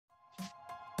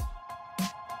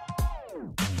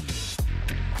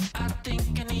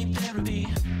think I need therapy.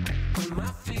 When my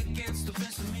feet against the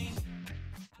fence of me.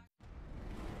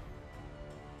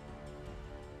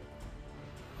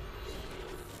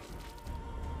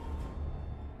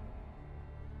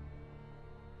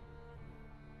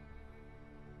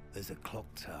 There's a clock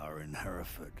tower in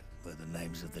Hereford where the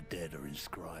names of the dead are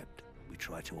inscribed. We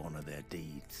try to honor their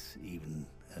deeds, even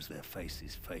as their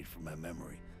faces fade from our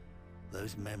memory.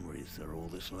 Those memories are all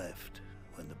that's left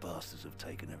when the bastards have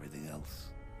taken everything else.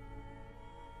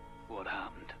 What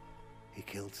happened? He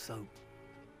killed Soap.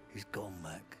 He's gone,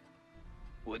 Mac.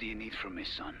 What do you need from me,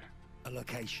 son? A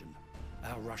location.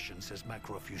 Our Russian says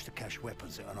Makarov used to cache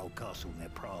weapons at an old castle near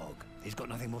Prague. He's got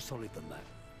nothing more solid than that.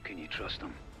 Can you trust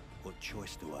him? What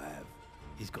choice do I have?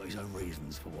 He's got his own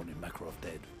reasons for wanting Makarov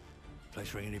dead.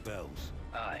 Place ring any bells?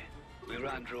 Aye. We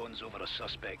ran drones over a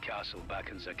suspect castle back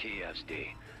in Zakiyev's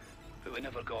day, but we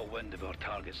never got wind of our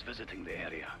targets visiting the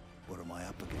area. What am I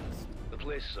up against? The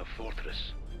place is a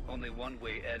fortress. Only one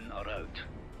way in or out.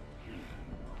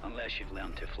 Unless you've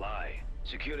learned to fly.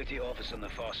 Security office on the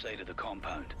far side of the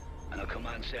compound, and a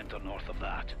command center north of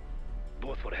that.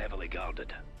 Both were heavily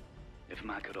guarded. If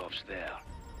Makarov's there,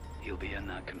 he'll be in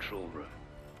that control room.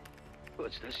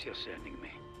 What's this you're sending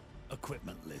me?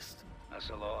 Equipment list. That's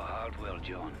a lot of hardware,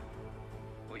 John.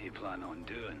 What you plan on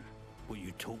doing? What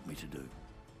you taught me to do.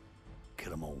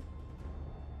 Kill them all.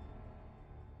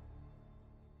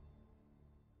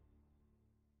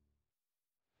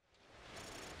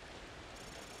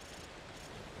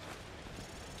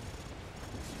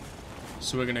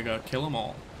 So we're gonna go kill them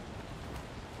all.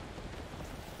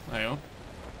 There you go.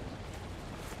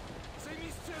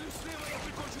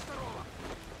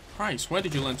 Christ, where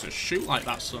did you learn to shoot like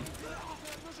that, son?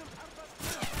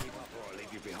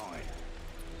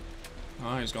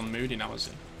 Oh, he's gone moody now, has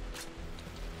he?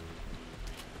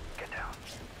 Get down.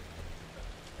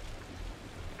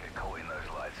 Get caught in those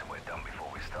lights and we're done before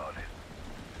we started.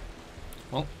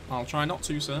 Well, I'll try not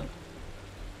to, sir.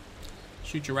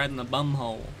 Shoot your head in the bum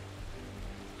hole.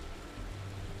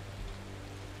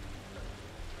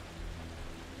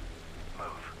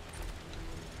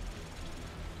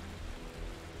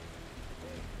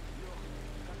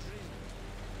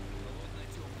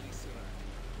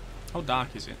 How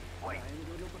dark is it?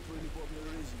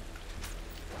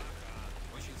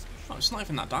 Oh, it's not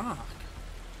even that dark.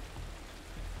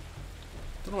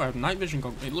 Don't know where I have night vision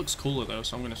gone. It looks cooler though,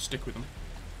 so I'm going to stick with them.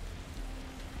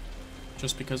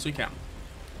 Just because we can.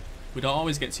 We don't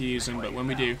always get to use them, but when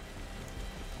we do,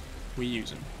 we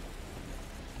use them.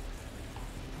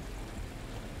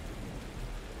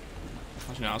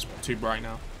 Actually, no, that's too bright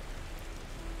now.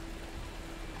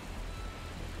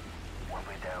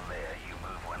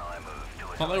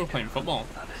 I thought they were playing football.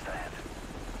 Understand.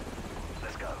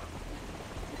 Let's go.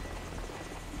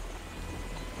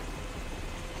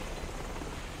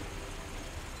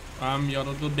 Your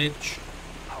little bitch.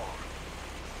 Hold.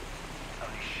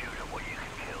 Only shoot at what you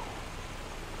can kill.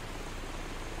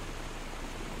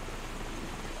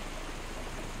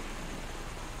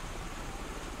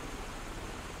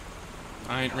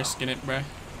 I ain't risking it, bruh.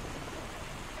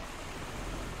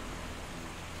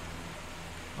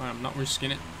 I am not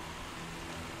risking it.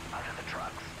 Under the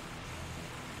trucks.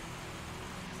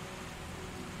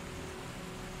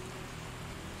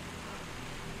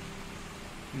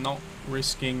 Not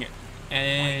risking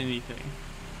anything.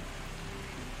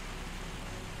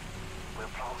 We'll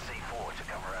plant C4 to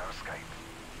cover our escape.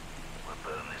 We'll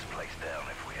burn this place down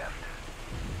if we have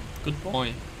to. Good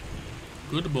boy.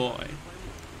 Good boy.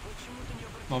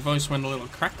 My voice went a little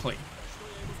crackly.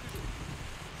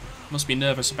 Must be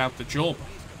nervous about the job.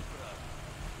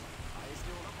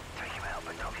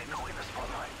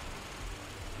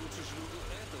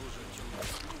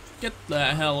 Get the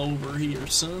hell over here,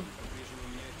 son.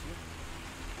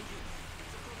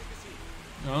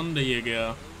 Under you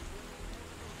go.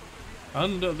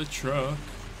 Under the truck.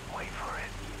 Wait for it.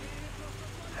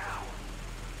 Now.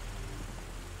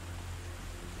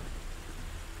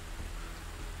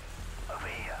 Over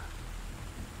here.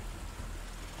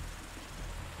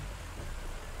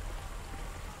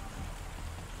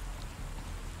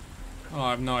 Oh,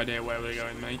 I have no idea where we're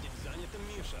going, mate.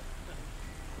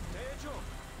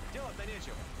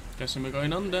 Guessing we're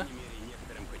going under.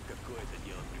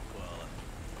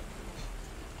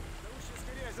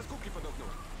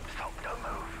 Stop, don't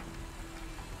move.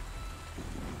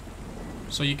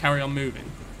 So you carry on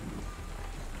moving.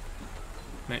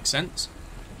 Makes sense.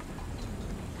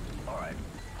 Alright,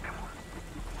 come on.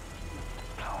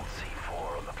 Plant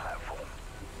C4 on the platform.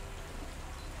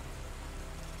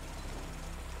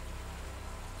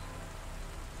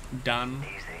 Done.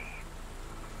 Easy.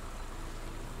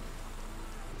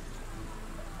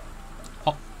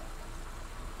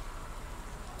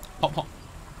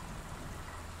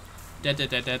 Dead, dead,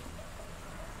 dead, dead.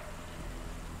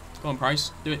 Go on,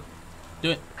 Price. Do it.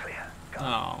 Do it. Clear. Go.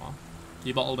 Oh,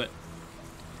 you bottled it.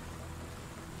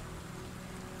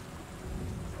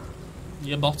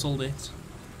 You bottled it.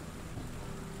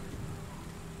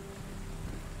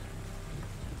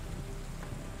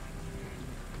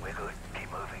 We're good.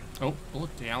 Keep moving. Oh,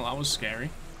 bloody hell, that was scary.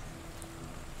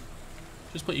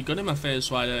 Just put your gun in my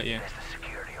face, why don't you? There's the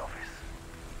security office.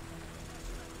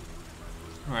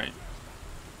 Right.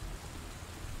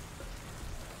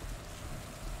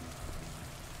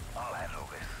 I'll handle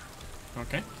this.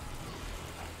 Okay.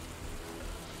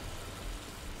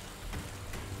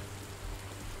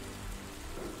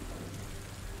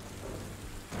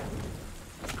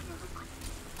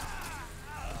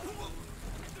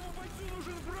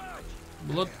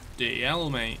 Bloody hell,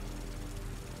 mate.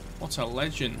 What a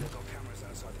legend. We've got cameras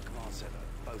outside the command center,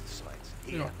 both sides.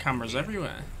 We've got cameras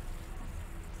everywhere.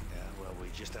 Yeah, well, we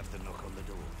just have to knock on the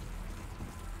door.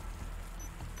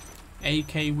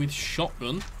 AK with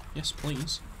shotgun. Yes,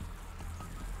 please.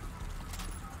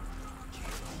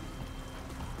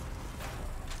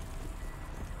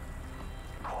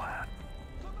 Quiet.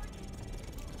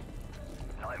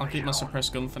 Night I'll keep vision my on.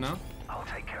 suppressed gun for now. I'll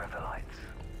take care of the lights.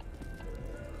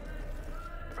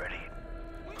 Ready?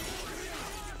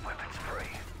 Weapons free.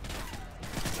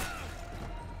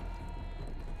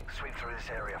 Sweep through this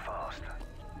area fast.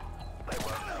 They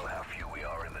won't know how few we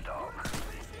are in the dark.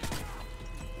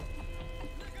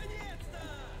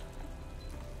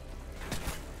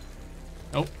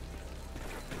 Oh.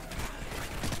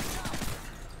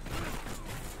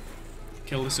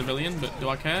 Kill the civilian, but do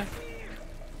I care?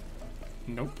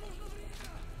 Nope.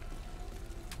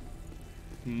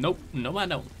 Nope. No, I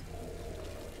don't.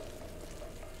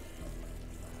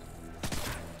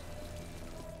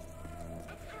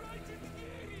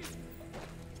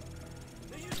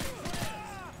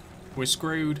 We're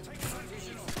screwed.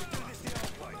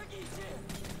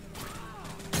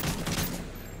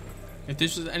 If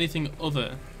this was anything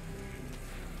other...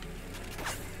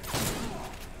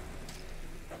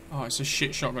 Oh, it's a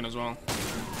shit shotgun as well.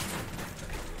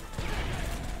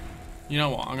 You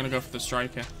know what? I'm gonna go for the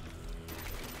striker.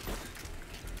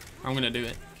 I'm gonna do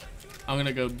it. I'm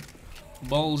gonna go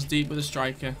balls deep with a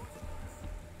striker.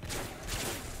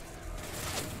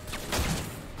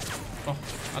 Oh,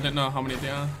 I don't know how many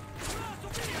there are.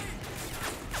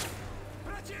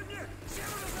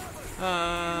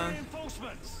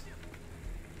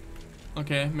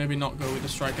 Okay, maybe not go with the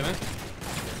striker then.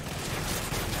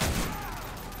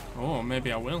 Oh,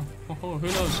 maybe I will. Oh, who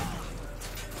knows?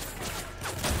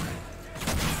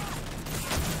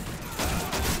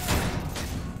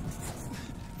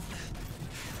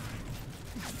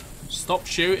 Stop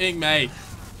shooting me.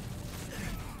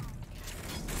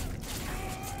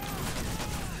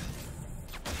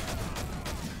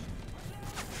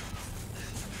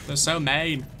 They're so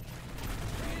mean.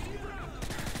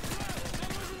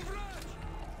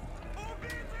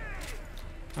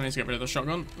 I need to get rid of the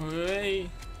shotgun. Whee.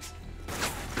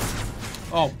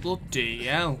 Oh, bloody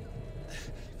hell.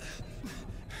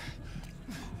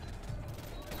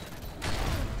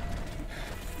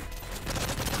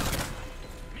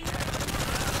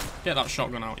 Get that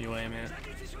shotgun out your way, mate.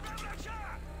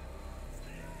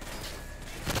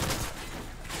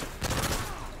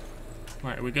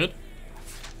 Right, are we good?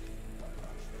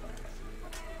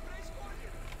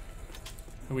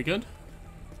 Are we good?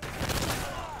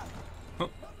 Oh.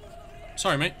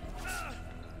 Sorry, mate.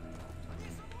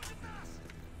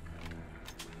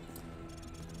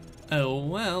 Oh,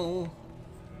 well.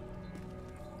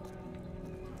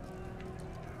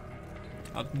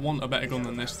 I'd want a better gun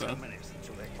than this, though.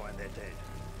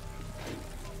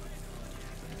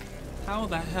 How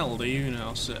the hell do you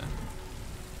know, sir?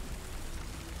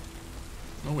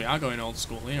 Oh, we are going old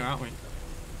school here, aren't we?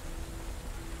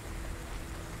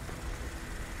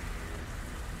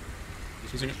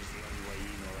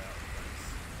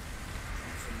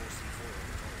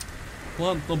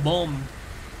 Plant the bomb.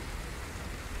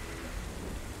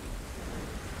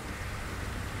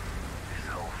 This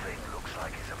whole thing looks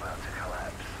like it's about to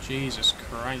collapse. Jesus So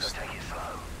Christ. take it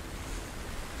slow.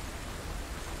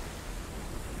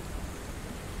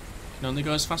 Can only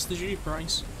go as fast as you,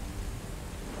 Price.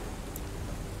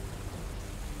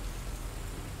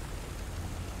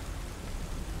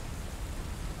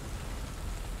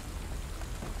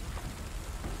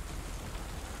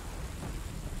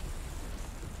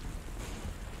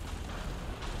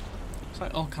 It's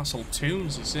like All Castle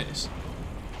Tombs, is this?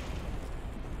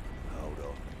 Hold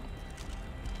on.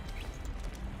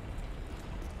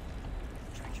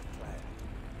 Change of plan.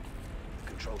 The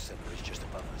control center is just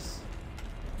above us.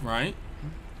 Right.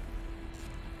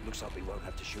 Looks like we won't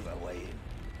have to shoot our way in.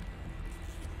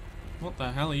 What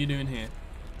the hell are you doing here?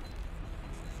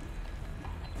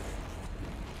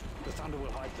 The thunder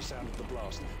will hide the sound of the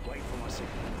blast. Wait for my signal.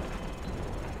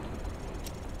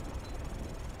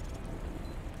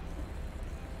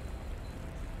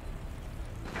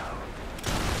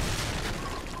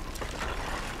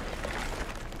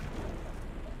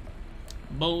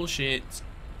 Bullshit.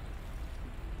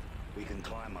 We can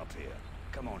climb up here.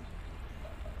 Come on.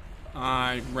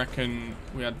 I reckon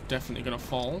we are definitely gonna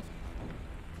fall.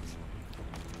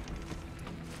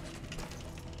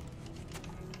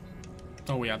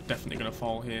 Oh, we are definitely gonna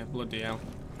fall here. Bloody hell.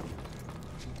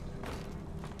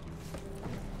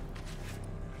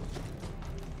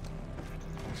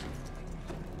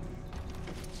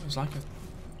 It's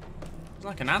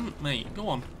like an ant, mate. Go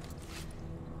on.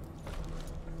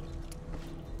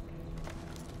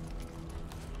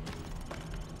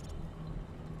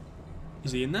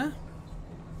 Is he in there?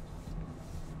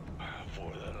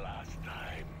 For the last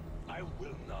time, I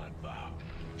will not bow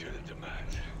to the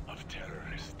demands of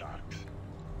terrorist thugs.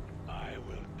 I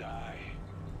will die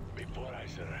before I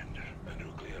surrender the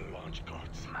nuclear launch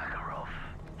codes. Makarov.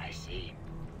 I see.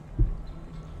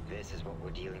 This is what we're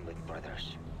dealing with,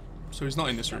 brothers. So he's not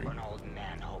in this room. An old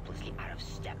man hopelessly out of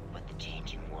step with the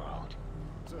changing world.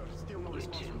 Sir, still no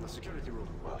response from the security room.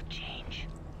 Will change.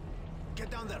 Get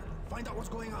down there. Find out what's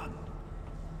going on.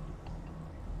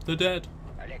 They're dead.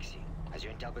 Alexei, has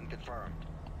your intel been confirmed?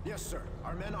 Yes, sir.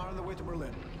 Our men are on the way to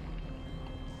Berlin.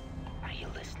 Are you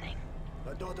listening?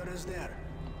 The daughter is there.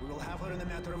 We will have her in a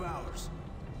matter of hours.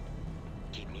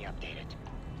 Keep me updated.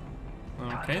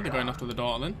 Okay, they're going after the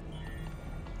daughter then.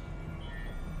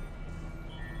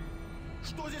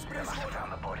 Что здесь происходит?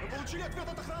 Вы получили ответ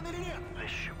от охраны или нет?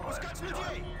 Обыскать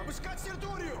людей! Обыскать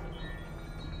территорию!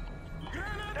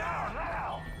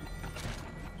 Граната!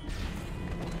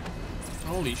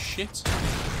 Holy shit.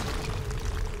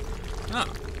 Ah.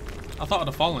 I thought I'd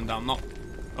have fallen down, not...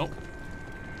 Oh.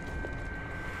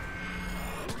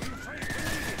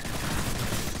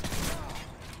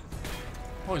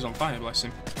 Oh, he's on fire, bless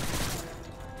him.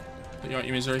 Put you out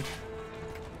your misery.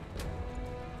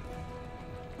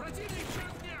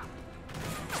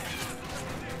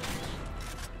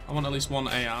 I want at least one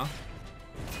AR.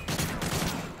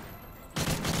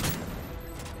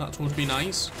 That would be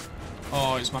nice.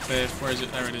 Oh, it's my fave. Where is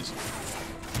it? There it is.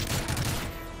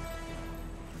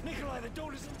 Nikolai, the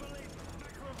door doesn't believe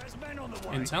Makarov has men on the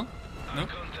way. Intel? No?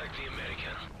 Contact the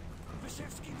American.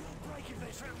 Vashevsky will break if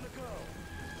they threaten the girl.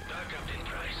 Captain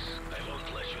Price, I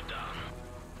won't let you down.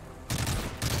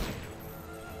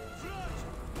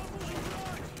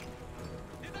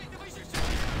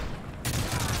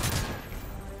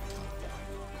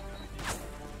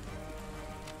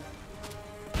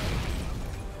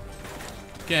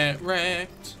 Get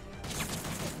wrecked.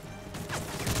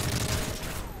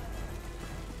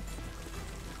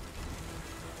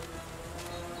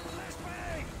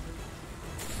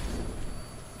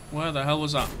 Where the hell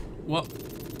was that? What?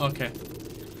 Okay.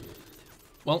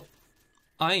 Well,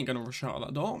 I ain't gonna rush out of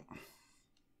that door.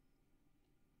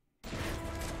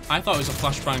 I thought it was a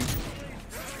flashbang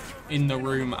in the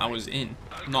room I was in,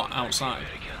 not outside.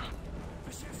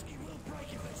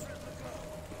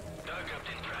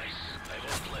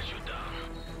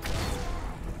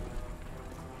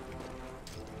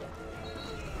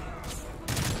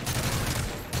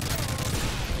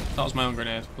 That was my own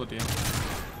grenade, bloody hell.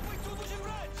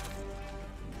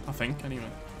 I think, anyway.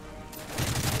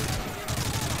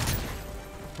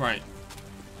 Right.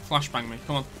 Flashbang me,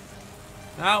 come on.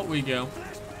 Out we go.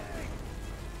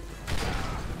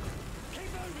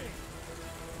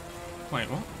 Wait,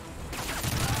 what?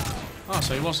 Oh,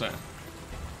 so he was there.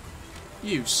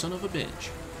 You son of a bitch.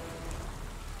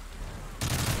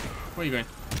 Where are you going?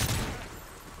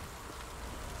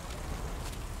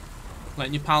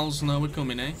 Letting your pals know we're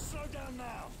coming, eh?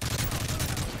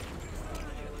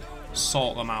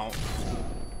 Sort them out.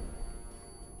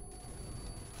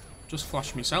 Just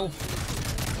flash myself.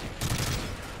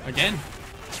 Again.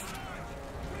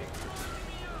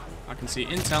 I can see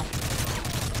intel.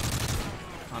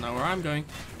 I know where I'm going.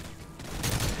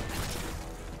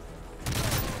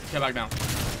 Get back down.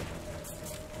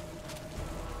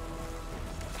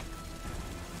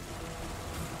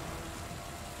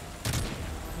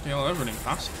 Hell, they're running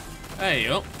fast. Hey,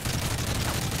 up.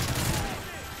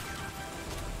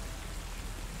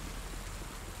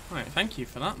 Right, thank you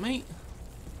for that, mate.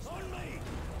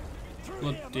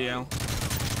 Bloody hell.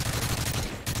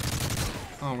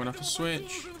 Oh, I'm gonna have to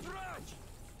switch.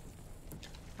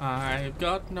 I've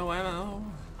got no ammo.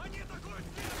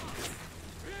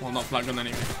 Well, not for that gun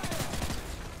anyway.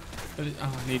 But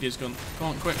I need his gun. Come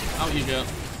on, quick. Out you go.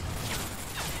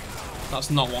 That's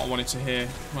not what I wanted to hear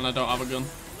when I don't have a gun.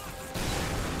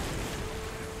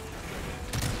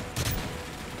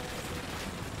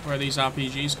 Where are these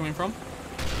RPGs coming from?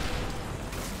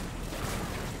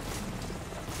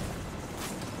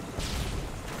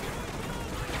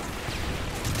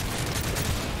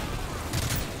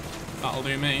 That'll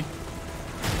do me.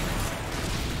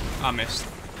 I missed.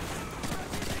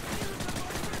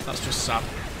 That's just sad.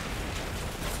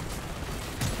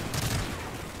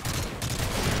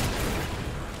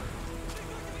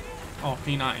 Oh,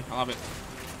 P90, I'll have it.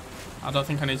 I don't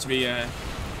think I need to be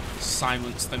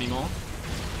silenced anymore.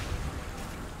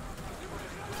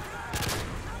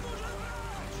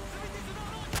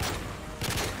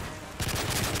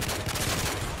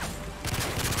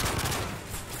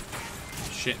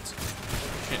 Shit.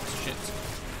 Shit, shit.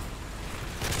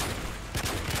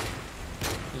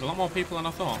 There's a lot more people than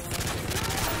I thought.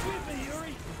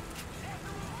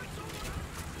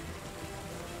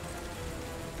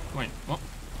 Wait, what?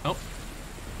 Oh.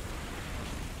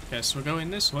 Guess we're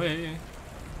going this way.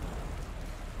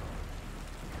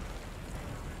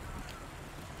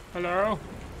 Hello?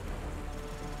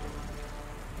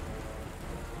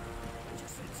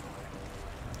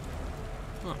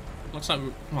 Oh, looks like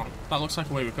well, that looks like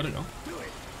a way we could have gone.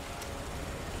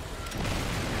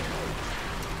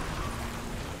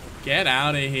 Get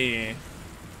out of here.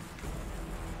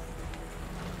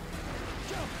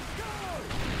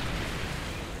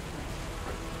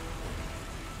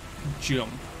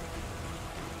 Jump.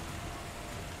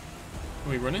 Are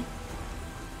we running?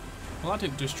 Well, I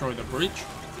didn't destroy the bridge. I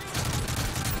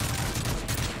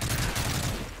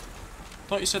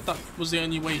thought you said that was the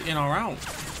only way in or out.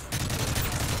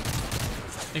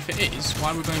 If it is, why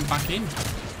are we going back in?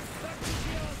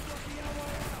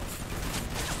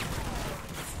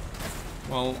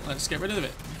 Well, let's get rid of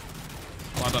it.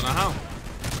 Well, I don't know how.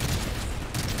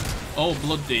 Oh,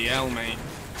 bloody hell, mate.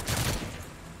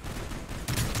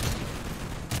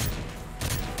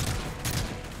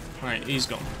 Right, he's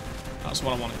gone. That's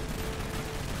what I wanted.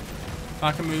 If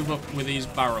I can move up with these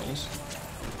barrels.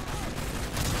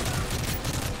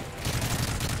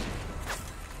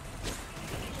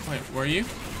 Wait, where are you?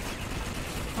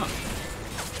 Oh.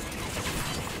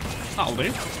 That'll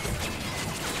do.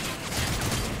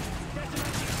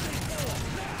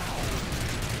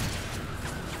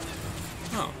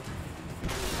 Oh.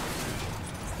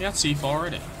 He had C4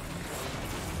 already.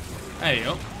 Hey,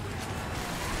 up.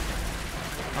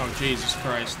 Oh, Jesus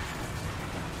Christ.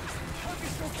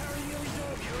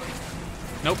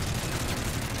 Nope.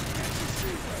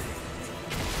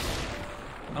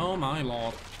 Oh my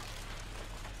lord.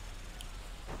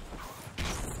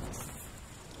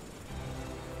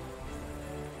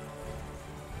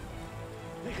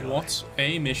 What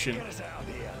a mission. Roger,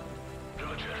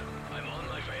 I'm on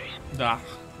my way. Dah,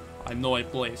 I know a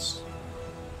place.